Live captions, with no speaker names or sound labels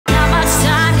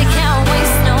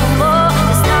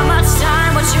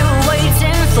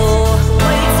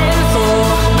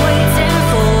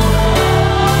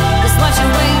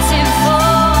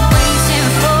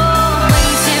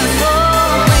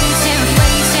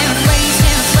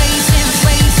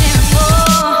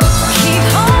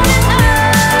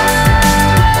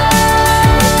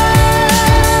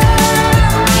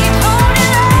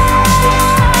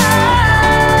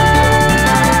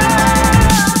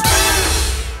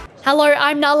Hello,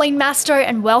 I'm Narlene Masto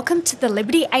and welcome to the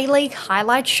Liberty A-League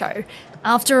Highlight Show.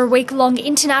 After a week-long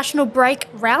international break,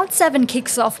 Round 7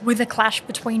 kicks off with a clash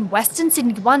between Western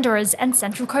Sydney Wanderers and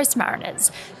Central Coast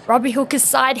Mariners. Robbie Hooker's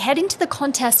side head into the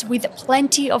contest with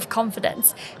plenty of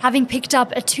confidence, having picked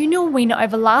up a 2-0 win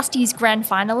over last year's grand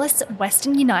finalists,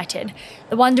 Western United.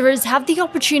 The Wanderers have the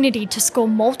opportunity to score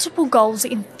multiple goals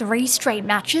in 3 straight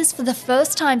matches for the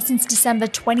first time since December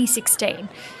 2016.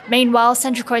 Meanwhile,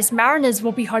 Central Coast Mariners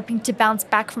will be hoping to bounce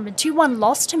back from a 2-1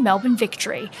 loss to Melbourne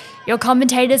Victory. Your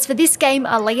commentators for this game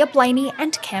are Leah Blaney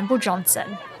and Campbell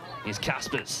Johnson. Here's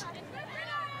Caspers.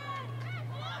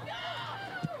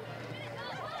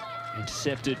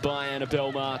 Intercepted by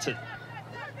Annabelle Martin.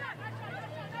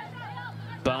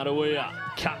 Bardawia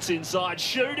cuts inside,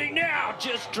 shooting now,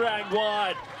 just dragged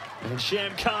wide. And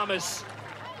Sham Khamis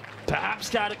perhaps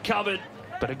got it covered,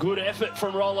 but a good effort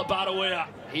from Rolla Bardawia.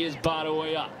 Here's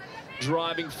Bardawia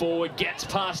driving forward, gets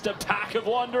past a pack of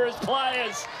Wanderers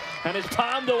players and is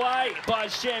palmed away by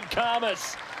Sham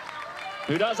Khamis,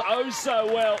 who does oh so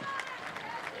well,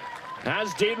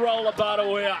 as did Rolla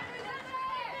Bardawia.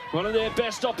 One of their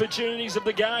best opportunities of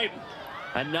the game.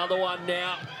 Another one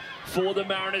now for the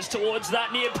Mariners towards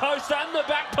that near post and the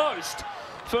back post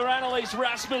for Annalise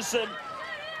Rasmussen.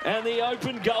 And the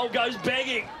open goal goes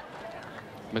begging.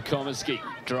 McComiskey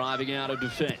driving out of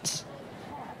defence.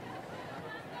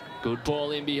 Good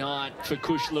ball in behind for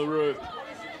Kush LaRue.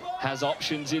 Has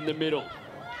options in the middle.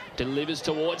 Delivers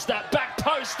towards that back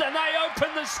post and they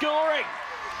open the scoring.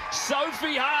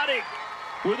 Sophie Harding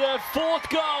with her 4th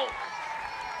goal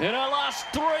in her last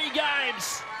 3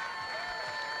 games.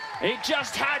 It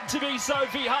just had to be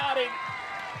Sophie Harding.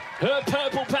 Her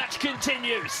purple patch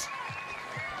continues.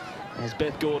 As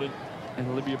Beth Gordon and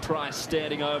Olivia Price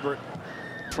standing over it.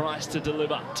 Price to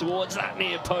deliver towards that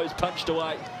near post, punched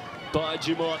away by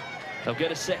Dumont. They'll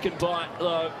get a second bite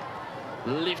though.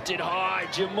 Lifted high,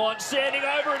 Dumont standing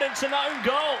over it, it's an own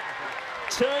goal.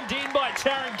 Turned in by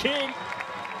Taryn King.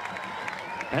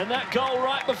 And that goal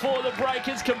right before the break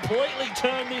has completely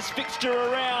turned this fixture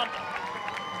around.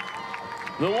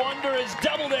 The Wanderers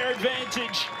double their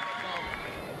advantage.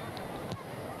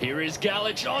 Here is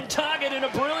Galich on target and a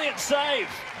brilliant save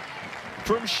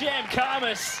from Sham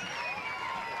Khamis.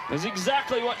 That's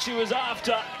exactly what she was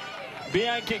after,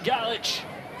 Bianca Galich.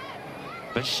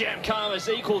 But Sham Khamis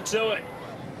equal to it.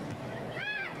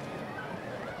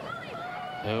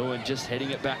 Oh, and just heading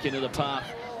it back into the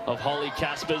path of Holly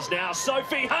Caspers now.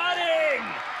 Sophie Harding!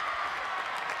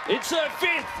 It's her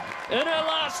 5th in her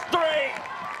last 3.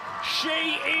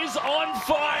 She is on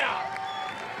fire.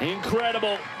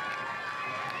 Incredible.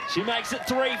 She makes it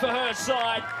 3 for her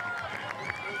side.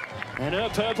 And her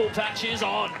purple patch is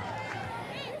on.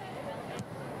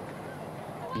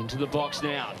 Into the box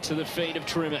now, to the feet of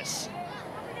Trimis.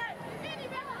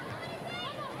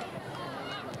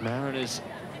 Mariners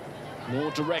more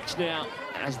direct now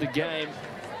as the game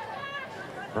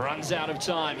runs out of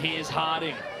time. Here's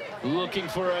Harding looking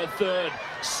for her 3rd.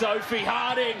 Sophie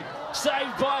Harding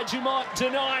saved by Dumont,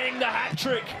 denying the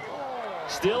hat-trick.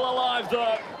 Still alive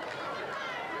though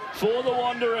for the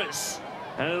Wanderers.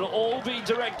 And it'll all be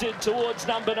directed towards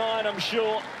number 9, I'm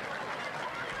sure.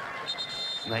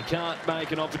 They can't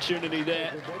make an opportunity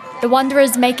there. The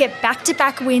Wanderers make it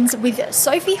back-to-back wins with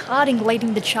Sophie Harding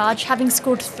leading the charge, having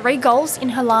scored 3 goals in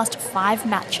her last 5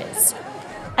 matches.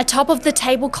 A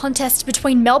top-of-the-table contest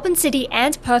between Melbourne City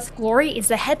and Perth Glory is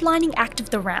the headlining act of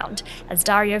the round, as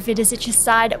Dario Vidosic's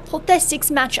side put their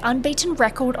 6-match unbeaten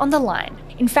record on the line.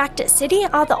 In fact, City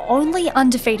are the only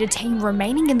undefeated team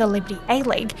remaining in the Liberty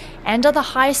A-League and are the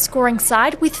highest scoring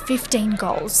side with 15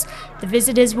 goals. The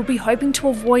visitors will be hoping to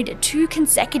avoid 2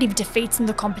 consecutive defeats in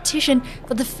the competition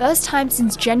for the first time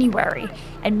since January,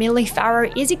 and Millie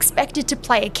Farrow is expected to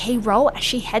play a key role as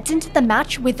she heads into the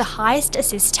match with the highest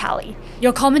assist tally.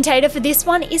 Your commentator for this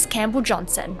one is Campbell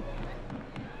Johnson.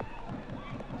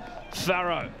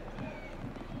 Farrow.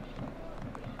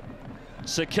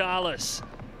 Sakalis.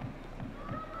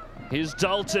 Here's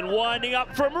Dalton winding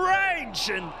up from range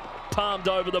and palmed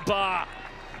over the bar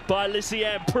by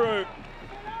Lysiane Prue.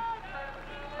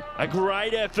 A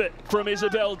great effort from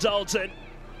Isabel Dalton.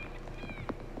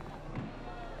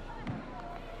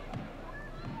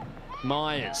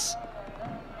 Myers.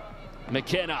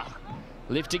 McKenna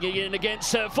lifting it in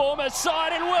against her former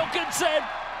side, and Wilkinson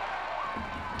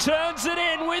turns it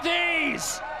in with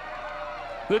ease.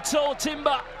 The tall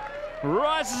timber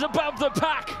rises above the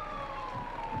pack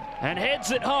and heads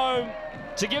it home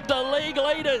to give the league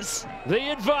leaders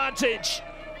the advantage.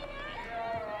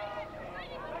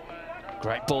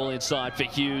 Great ball inside for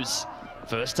Hughes.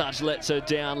 First touch lets her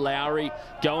down. Lowry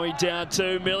going down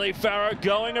to Millie Farrow,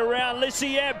 going around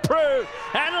Lysiane Prue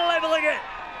and levelling it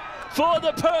for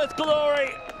the Perth Glory.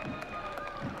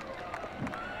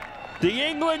 The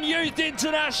England Youth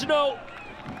International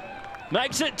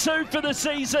makes it 2 for the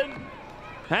season,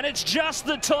 and it's just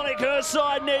the tonic her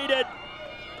side needed.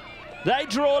 They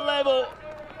draw level.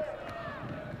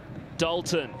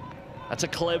 Dalton, that's a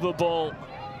clever ball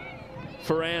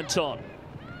for Anton.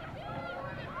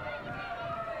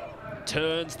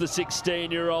 Turns the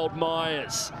 16-year-old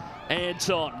Myers.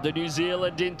 Anton, the New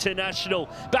Zealand international,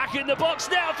 back in the box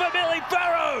now for Millie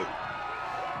Farrow,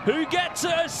 who gets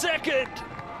her second.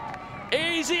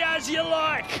 Easy as you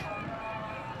like.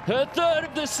 Her 3rd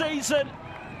of the season,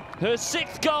 her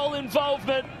 6th goal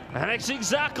involvement, and it's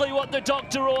exactly what the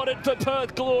doctor ordered for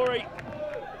Perth Glory.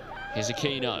 Here's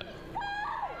Aquino.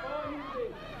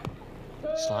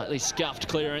 Slightly scuffed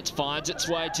clearance, finds its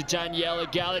way to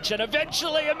Daniela Galic, and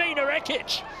eventually Amina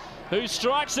Ekic, who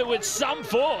strikes it with some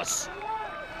force.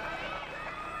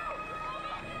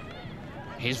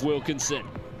 Here's Wilkinson.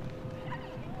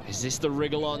 Is this the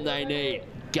wriggle-on they need?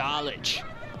 Garlich,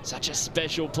 such a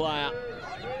special player.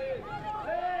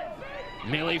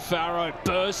 Millie Farrow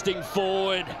bursting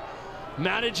forward,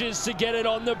 manages to get it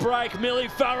on the break. Millie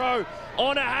Farrow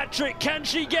on a hat-trick, can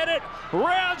she get it?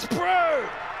 Rounds Prue!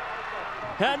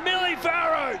 And Millie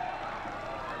Farrow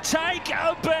take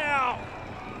a bow.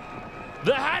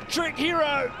 The hat-trick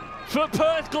hero for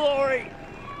Perth Glory.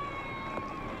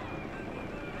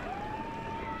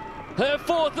 Her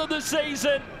 4th of the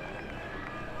season.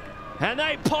 And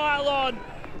they pile on.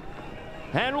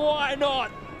 And why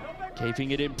not?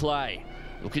 Keeping it in play.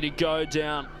 Looking to go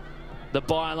down. The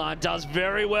byline does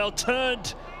very well.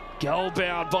 Turned. Goal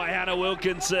bound by Hannah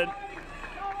Wilkinson.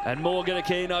 And Morgan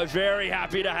Aquino very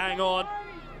happy to hang on.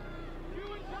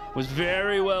 Was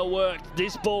very well worked.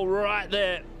 This ball right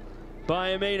there by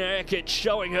Amina Ekic,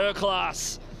 showing her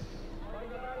class.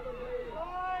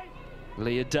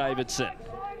 Leah Davidson.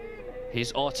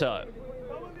 Here's Otto.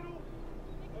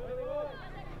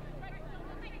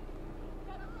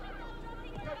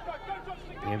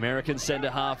 The American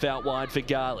centre-half out wide for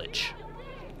Garlich.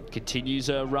 Continues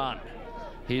her run.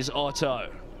 Here's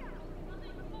Otto.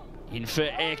 In for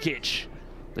Ekic.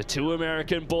 The 2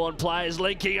 American-born players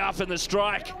linking up in the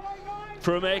strike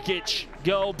from Ekic.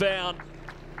 Goal bound.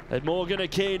 And Morgan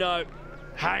Aquino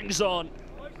hangs on.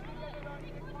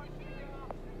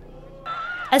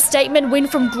 A statement win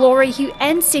from Glory, who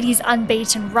ends City's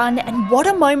unbeaten run, and what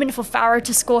a moment for Farrow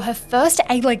to score her first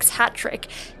A-Leagues hat-trick,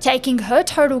 taking her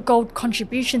total goal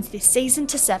contributions this season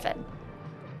to 7.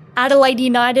 Adelaide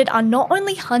United are not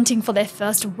only hunting for their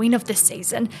first win of the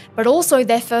season, but also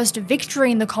their first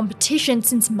victory in the competition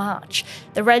since March.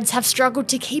 The Reds have struggled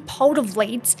to keep hold of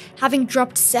leads, having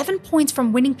dropped 7 points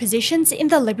from winning positions in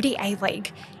the Liberty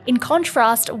A-League. In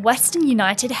contrast, Western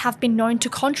United have been known to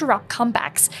conjure up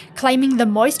comebacks, claiming the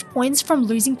most points from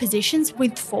losing positions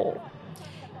with 4.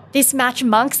 This match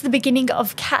marks the beginning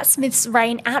of Cat Smith's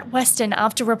reign at Western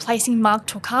after replacing Mark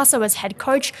Torcaso as head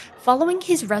coach following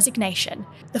his resignation.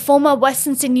 The former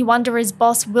Western Sydney Wanderers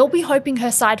boss will be hoping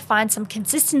her side finds some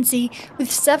consistency, with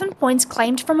 7 points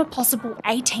claimed from a possible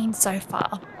 18 so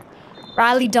far.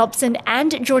 Riley Dobson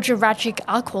and Georgia Radjic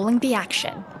are calling the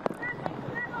action.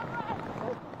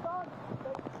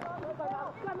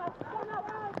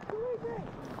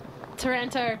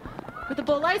 Taranto with the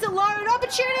ball, lays it low, an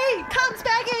opportunity, comes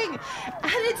begging,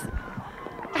 and it's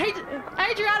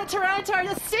Adriana Taranto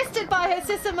assisted by her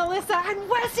sister Melissa, and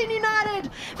Western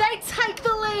United, they take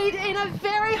the lead in a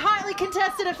very highly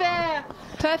contested affair.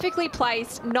 Perfectly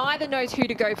placed, neither knows who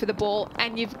to go for the ball,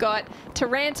 and you've got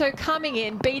Taranto coming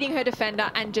in, beating her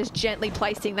defender and just gently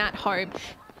placing that home.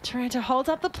 Taranto holds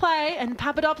up the play, and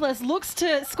Papadopoulos looks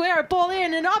to square a ball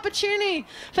in, an opportunity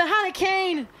for Hannah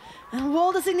Keane. And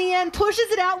Walters in the end pushes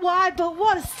it out wide, but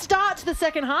what a start to the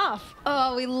second half.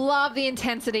 Oh, we love the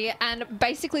intensity and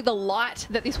basically the light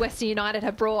that this Western United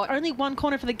have brought. Only 1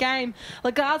 corner for the game.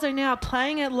 Lagazzo now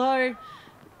playing it low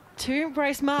to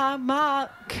embrace Ma. Ma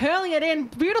curling it in.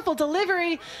 Beautiful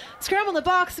delivery. Scramble in the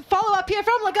box. Follow up here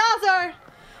from Lagazzo.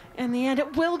 In the end,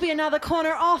 it will be another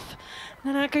corner off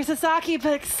Nanako Sasaki,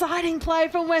 but exciting play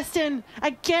from Western.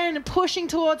 Again, pushing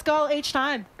towards goal each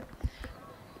time.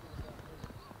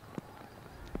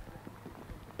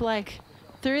 Blake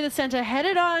through the centre,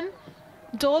 headed on.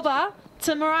 Dorba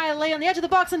to Mariah Lee on the edge of the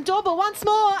box, and Dorba once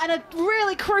more, and a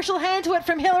really crucial hand to it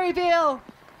from Hilary Beale.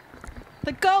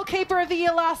 The goalkeeper of the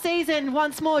year last season,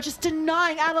 once more just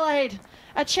denying Adelaide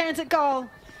a chance at goal. You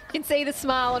can see the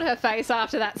smile on her face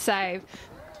after that save.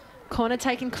 Corner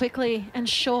taken quickly and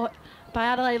short by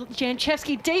Adelaide.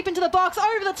 Janchevsky deep into the box,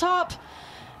 over the top.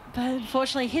 But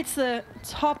unfortunately hits the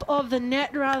top of the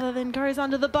net rather than goes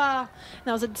under the bar. And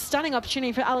that was a stunning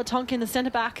opportunity for Ella Tonkin, the centre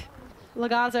back.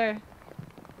 Lagazzo.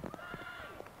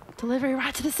 Delivery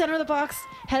right to the centre of the box.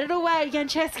 Headed away.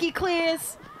 Janchevsky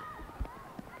clears.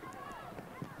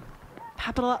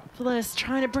 Papadopoulos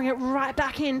trying to bring it right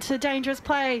back into dangerous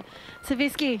play.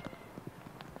 Savitsky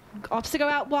opts to go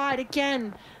out wide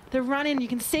again. The run in, you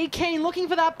can see Keane looking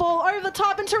for that ball over the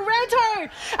top, and Taranto!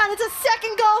 And it's a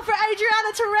second goal for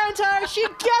Adriana Taranto. She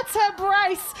gets her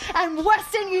brace, and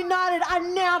Western United are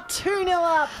now 2-0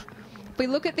 up. We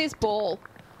look at this ball,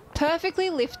 perfectly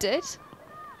lifted,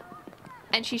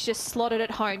 and she's just slotted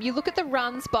it home. You look at the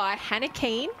runs by Hannah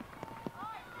Keane,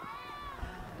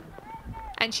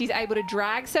 and she's able to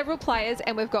drag several players,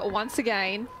 and we've got, once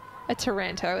again, a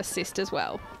Taranto assist as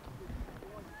well.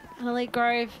 Elite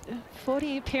Grove,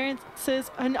 40 appearances.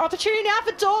 An opportunity now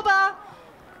for Dorba.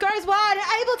 Goes wide,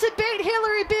 able to beat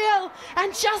Hillary Beale.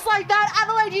 And just like that,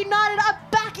 Adelaide United are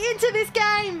back into this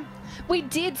game. We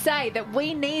did say that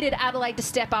we needed Adelaide to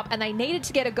step up, and they needed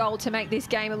to get a goal to make this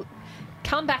game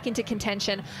come back into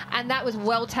contention, and that was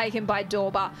well taken by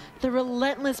Dorba. The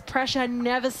relentless pressure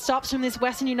never stops from this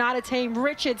Western United team.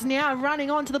 Richards now running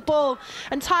onto the ball,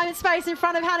 and time and space in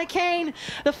front of Hannah Keane.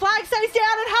 The flag stays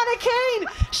down, and Hannah Keane,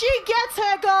 she gets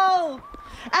her goal.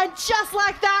 And just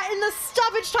like that, in the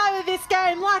stoppage time of this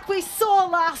game, like we saw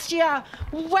last year,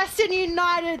 Western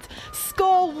United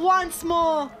score once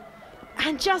more.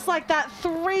 And just like that,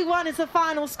 3-1 is the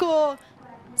final score.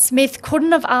 Smith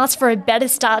couldn't have asked for a better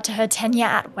start to her tenure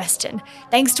at Western,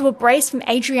 thanks to a brace from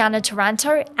Adriana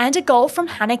Taranto and a goal from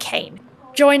Hannah Keane.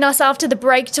 Join us after the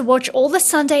break to watch all the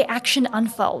Sunday action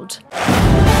unfold.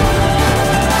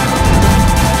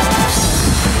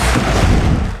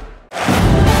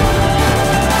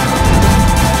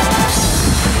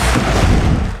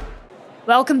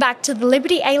 Welcome back to the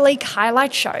Liberty A-League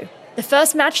Highlight Show. The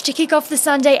first match to kick off the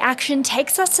Sunday action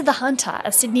takes us to the Hunter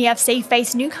as Sydney FC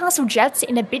face Newcastle Jets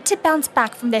in a bid to bounce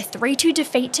back from their 3-2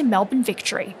 defeat to Melbourne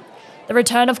Victory. The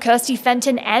return of Kirsty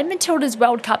Fenton and Matilda's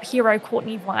World Cup hero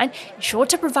Courtney Vine is sure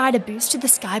to provide a boost to the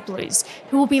Sky Blues,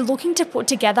 who will be looking to put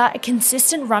together a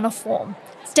consistent run of form.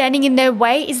 Standing in their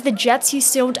way is the Jets, who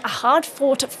sealed a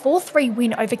hard-fought 4-3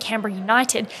 win over Canberra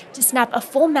United to snap a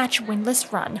 4-match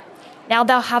winless run. Now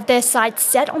they'll have their sights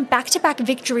set on back-to-back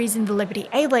victories in the Liberty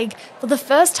A-League for the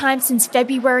first time since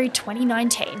February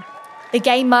 2019. The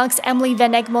game marks Emily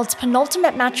Van Egmont's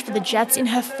penultimate match for the Jets in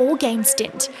her 4-game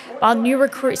stint, while new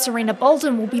recruit Serena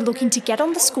Bolden will be looking to get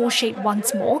on the scoresheet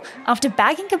once more after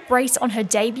bagging a brace on her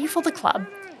debut for the club.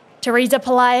 Teresa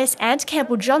Polias and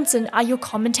Campbell Johnson are your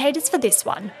commentators for this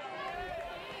one.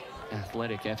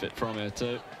 Athletic effort from her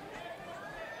too.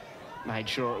 Made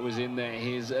sure it was in there.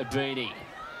 Here's Abini.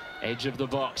 Edge of the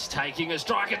box, taking a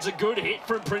strike. It's a good hit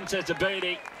from Princess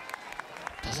Abini.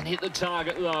 Doesn't hit the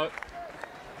target though.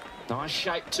 Nice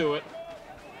shape to it.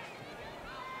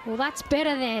 Well, that's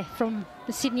better there from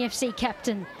the Sydney FC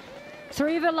captain.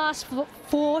 3 of her last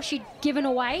 4 she'd given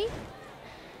away.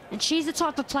 And she's the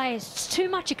type of player, it's too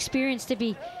much experience to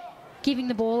be giving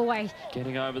the ball away.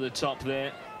 Getting over the top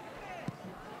there.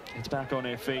 It's back on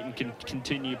her feet and can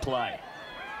continue play.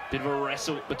 Bit of a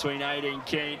wrestle between Aideen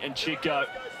Keane and Chico.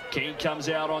 Keane comes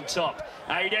out on top.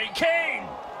 Aideen Keane!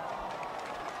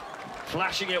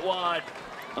 Flashing it wide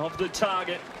of the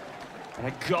target. And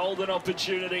a golden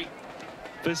opportunity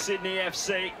for Sydney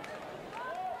FC.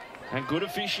 And good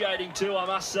officiating too, I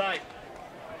must say.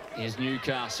 Here's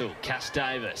Newcastle, Cass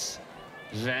Davis,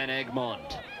 Van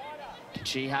Egmond. Can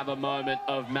she have a moment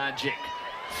of magic?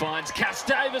 Finds Cass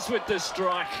Davis with the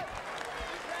strike.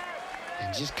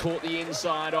 And just caught the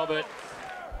inside of it.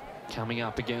 Coming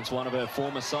up against one of her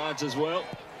former sides as well.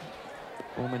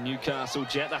 Former Newcastle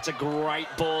Jet. That's a great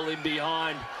ball in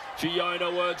behind. Fiona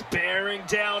Works bearing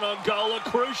down on goal. A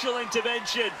crucial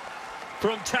intervention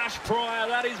from Tash Pryor.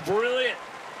 That is brilliant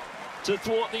to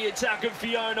thwart the attack of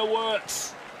Fiona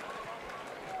Works.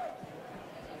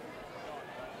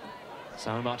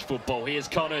 So much football. Here's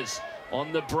Connors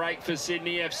on the break for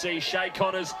Sydney FC. Shay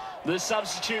Connors, the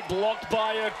substitute, blocked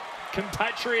by her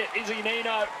compatriot Izzy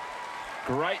Nino.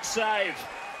 Great save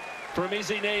from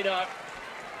Izzy Nino.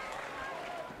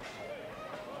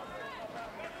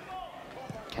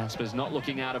 Casper's not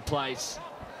looking out of place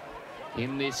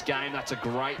in this game. That's a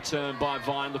great turn by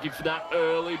Vine, looking for that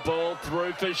early ball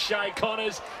through for Shay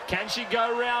Connors. Can she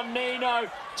go round Nino?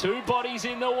 2 bodies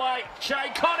in the way.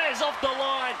 Shay Connors off the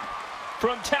line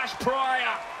from Tash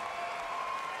Pryor.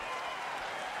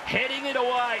 Heading it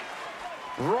away,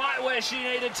 right where she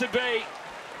needed to be.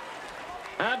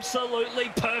 Absolutely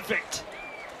perfect.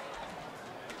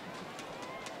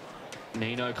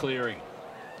 Nino clearing.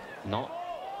 Not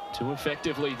too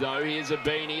effectively though. Here's a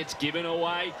beanie. It's given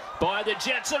away by the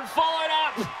Jets and followed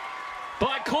up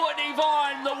by Courtney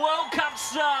Vine, the World Cup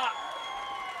star,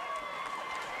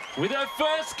 with her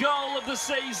first goal of the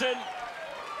season.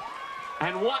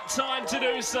 And what time to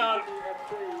do so.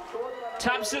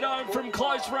 Taps it home from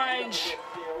close range.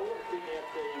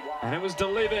 And it was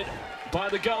delivered by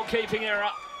the goalkeeping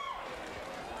error.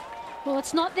 Well,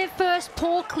 it's not their first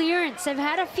poor clearance. They've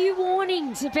had a few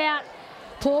warnings about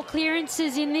poor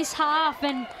clearances in this half,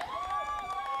 and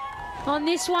on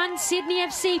this one, Sydney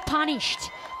FC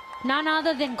punished. None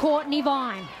other than Courtney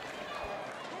Vine.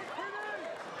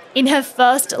 In her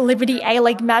first Liberty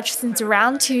A-League match since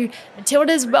round 2,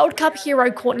 Matilda's World Cup hero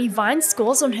Courtney Vine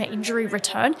scores on her injury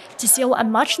return to seal a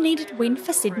much-needed win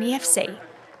for Sydney FC.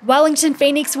 Wellington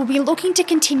Phoenix will be looking to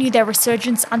continue their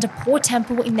resurgence under Port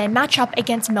Temple in their matchup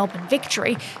against Melbourne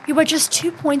Victory, who are just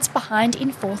 2 points behind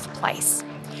in 4th place.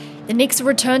 The Knicks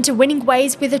returned to winning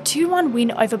ways with a 2-1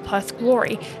 win over Perth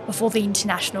Glory before the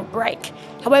international break.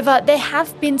 However, there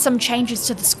have been some changes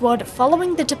to the squad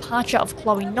following the departure of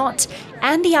Chloe Knott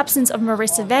and the absence of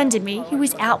Marissa Vandermeer, who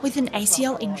is out with an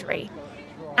ACL injury.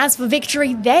 As for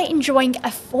Victory, they're enjoying a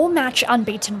 4-match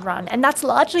unbeaten run, and that's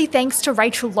largely thanks to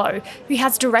Rachel Lowe, who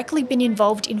has directly been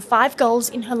involved in 5 goals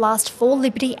in her last 4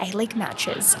 Liberty A-League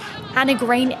matches. Anna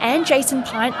Green and Jason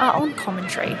Pine are on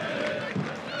commentary.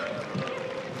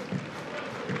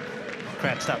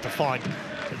 Crowd start to find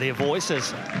their voice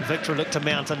as Victory look to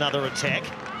mount another attack.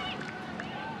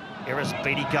 Eris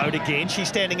Beatty Goat again. She's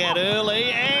standing out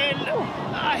early, and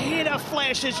a header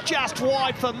flashes just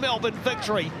wide for Melbourne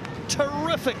Victory.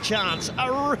 Terrific chance,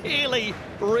 a really,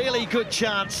 really good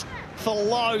chance for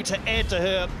Lowe to add to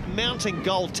her mounting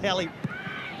goal tally.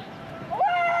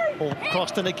 Ball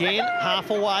crossed in again, half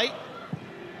away.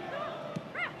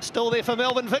 Still there for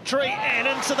Melbourne Victory, and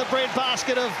into the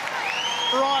breadbasket of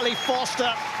Riley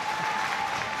Foster.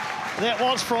 That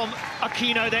was from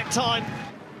Aquino that time.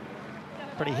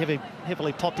 Pretty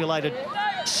heavily populated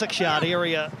 6-yard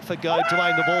area for Goad to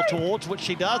aim the ball towards, which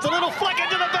she does. A little flick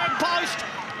into the back post,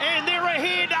 and they're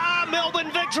ahead are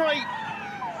Melbourne Victory.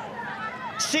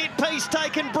 Set piece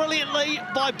taken brilliantly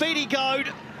by Beatty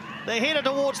Goad. They headed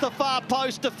towards the far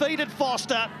post, defeated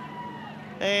Foster,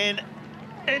 and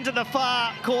into the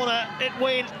far corner it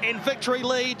went, and Victory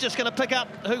lead. Just going to pick up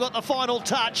who got the final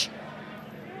touch.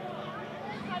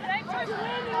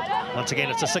 Once again,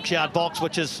 it's a 6-yard box,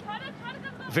 which is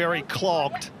very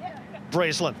clogged.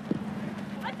 Breslin.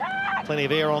 Plenty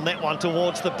of air on that one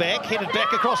towards the back. Headed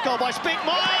back across goal by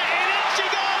Speckmeyer, and in she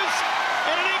goes!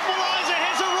 And an equaliser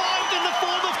has arrived in the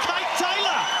form of Kate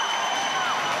Taylor.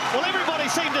 Well, everybody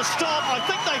seemed to stop. I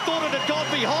think they thought it had gone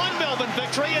behind Melbourne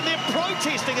Victory, and they're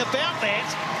protesting about that.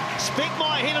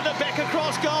 Speckmeyer headed it back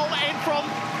across goal, and from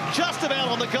just about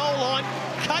on the goal line,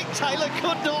 Kate Taylor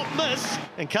could not miss.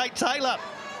 And Kate Taylor,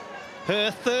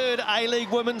 her 3rd A-League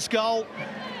women's goal.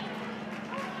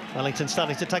 Wellington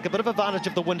starting to take a bit of advantage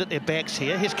of the wind at their backs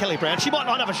here. Here's Kelly Brown. She might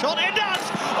not have a shot, and does!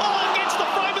 Oh, against the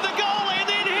frame of the goal, and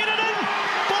then headed in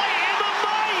by Emma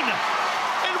Main.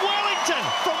 And Wellington,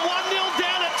 from 1-0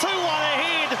 down at 2-1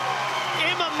 ahead.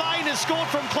 Emma Main has scored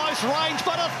from close range,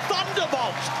 but a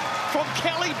thunderbolt from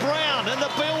Kelly Brown in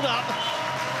the build-up.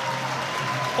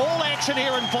 All action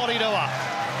here in Porirua.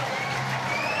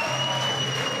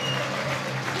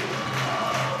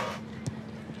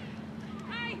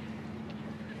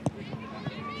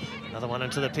 Another one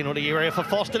into the penalty area for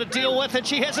Foster to deal with, and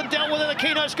she hasn't dealt with it.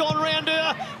 Aquino's gone round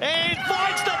her and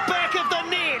finds the back of the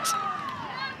net.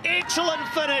 Excellent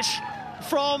finish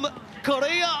from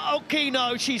Korea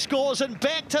Aquino. She scores in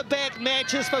back-to-back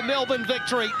matches for Melbourne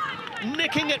Victory,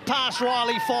 nicking it past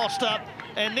Riley Foster,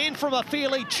 and then from a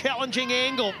fairly challenging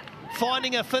angle,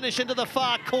 finding a finish into the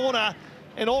far corner,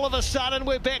 and all of a sudden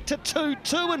we're back to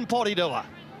 2-2 in Porirua.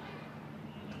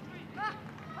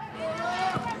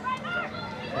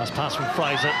 Nice pass from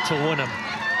Fraser to Wynnum.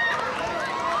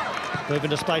 Move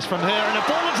into space from her, and a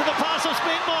ball into the pass of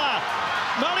Speckmeyer.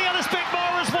 Mariana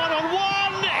Speckmeyer is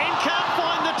 1-on-1 and can't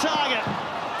find the target.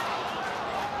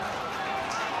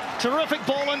 Terrific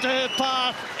ball into her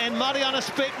path, and Mariana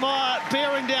Speckmeyer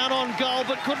bearing down on goal,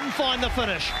 but couldn't find the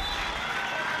finish.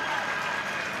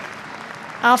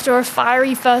 After a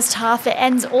fiery first half that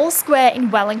ends all square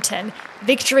in Wellington,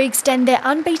 Victory extend their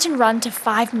unbeaten run to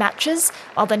 5 matches,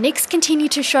 while the Knicks continue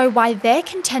to show why they're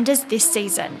contenders this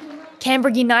season.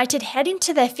 Canberra United head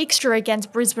into their fixture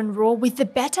against Brisbane Roar with the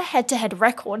better head-to-head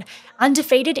record,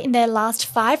 undefeated in their last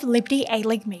 5 Liberty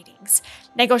A-League meetings.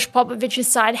 Negos Popovic's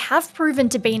side have proven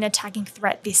to be an attacking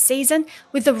threat this season,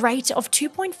 with a rate of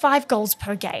 2.5 goals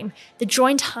per game, the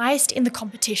joint highest in the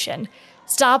competition.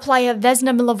 Star player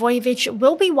Vesna Milivojevic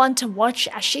will be one to watch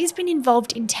as she's been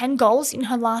involved in 10 goals in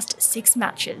her last 6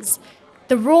 matches.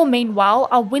 The Roar, meanwhile,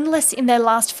 are winless in their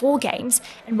last 4 games,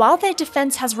 and while their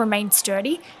defence has remained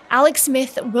sturdy, Alex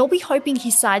Smith will be hoping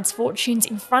his side's fortunes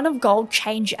in front of goal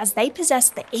change as they possess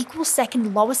the equal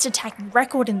second lowest attacking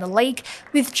record in the league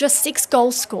with just 6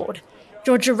 goals scored.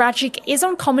 Georgia Radjic is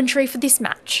on commentary for this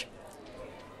match.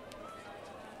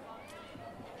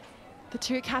 The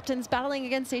two captains battling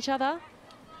against each other.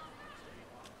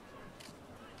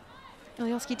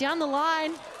 Ilioski down the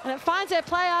line, and it finds their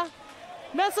player.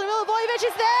 Vesna Milivojevic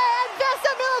is there, and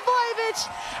Vesna Milivojevic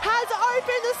has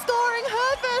opened the scoring,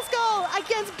 her first goal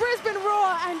against Brisbane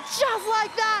Roar, and just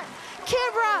like that,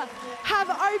 Canberra have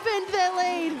opened their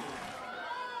lead.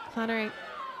 Flannery,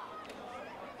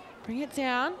 bring it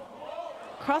down,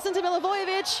 cross into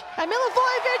Milivojevic, and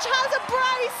Milivojevic has a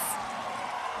brace!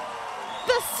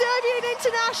 The Serbian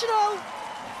international.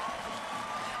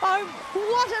 Oh,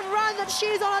 what a run that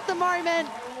she's on at the moment.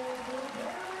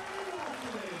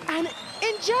 And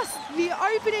in just the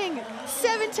opening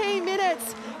 17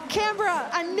 minutes, Canberra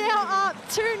are now up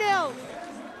 2-0.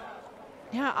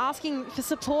 Now asking for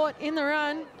support in the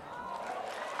run.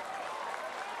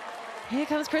 Here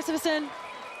comes Christopherson.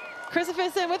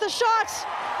 Christopherson with a shot,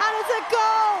 and it's a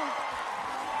goal.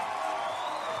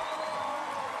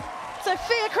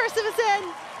 Sophia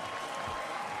Christopherson,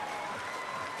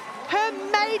 her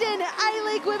maiden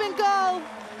A-League women goal.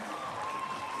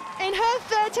 In her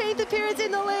 13th appearance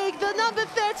in the league, the number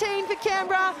 13 for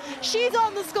Canberra, she's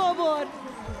on the scoreboard.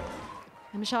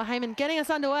 And Michelle Heyman getting us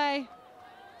underway.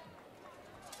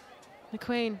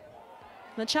 McQueen,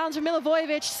 the challenge of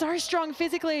Milivojevic, so strong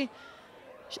physically.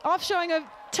 Off showing of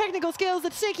technical skills,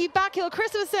 the sneaky backheel,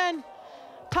 Christopherson,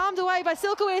 palmed away by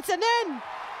Silkowitz, and then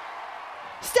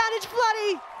Stanic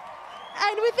Floody.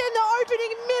 And within the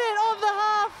opening minute of the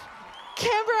half,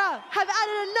 Canberra have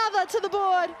added another to the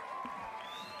board.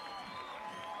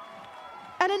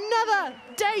 And another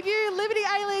debut Liberty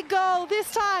A-League goal, this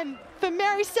time for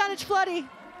Mary Stanic Floody.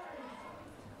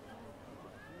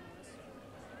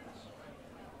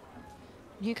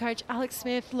 New coach Alex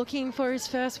Smith looking for his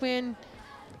first win.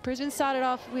 Brisbane started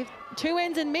off with 2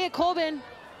 wins, and Mia Corbin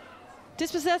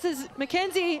dispossesses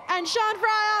Mackenzie and Sean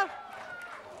Fryer.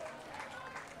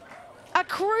 A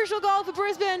crucial goal for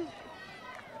Brisbane.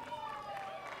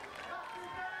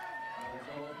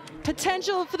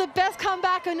 Potential for the best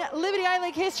comeback in Liberty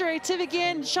A-League history to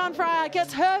begin. Sean Fryer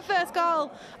gets her first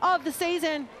goal of the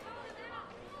season.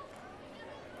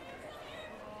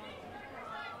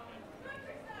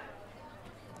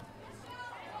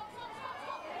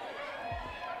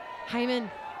 Heyman,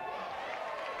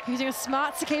 using her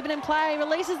smarts to keep it in play,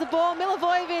 releases the ball.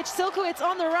 Milivojevic, Silkowitz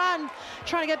on the run,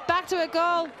 trying to get back to her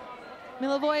goal.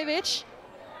 Milivojevic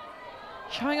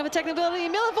showing up a technical ability.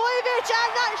 Milivojevic,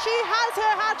 and that she has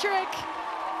her hat-trick.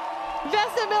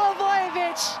 Vesna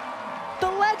Milivojevic,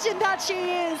 the legend that she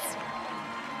is.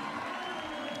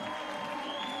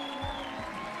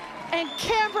 And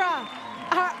Canberra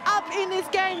are up in this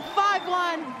game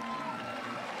 5-1.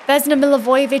 Vesna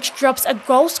Milivojevic drops a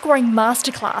goal-scoring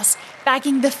masterclass,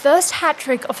 bagging the first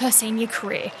hat-trick of her senior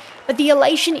career, but the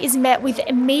elation is met with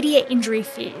immediate injury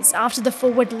fears after the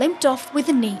forward limped off with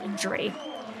a knee injury.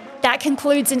 That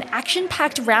concludes an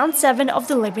action-packed round 7 of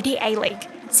the Liberty A-League.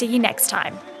 See you next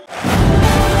time.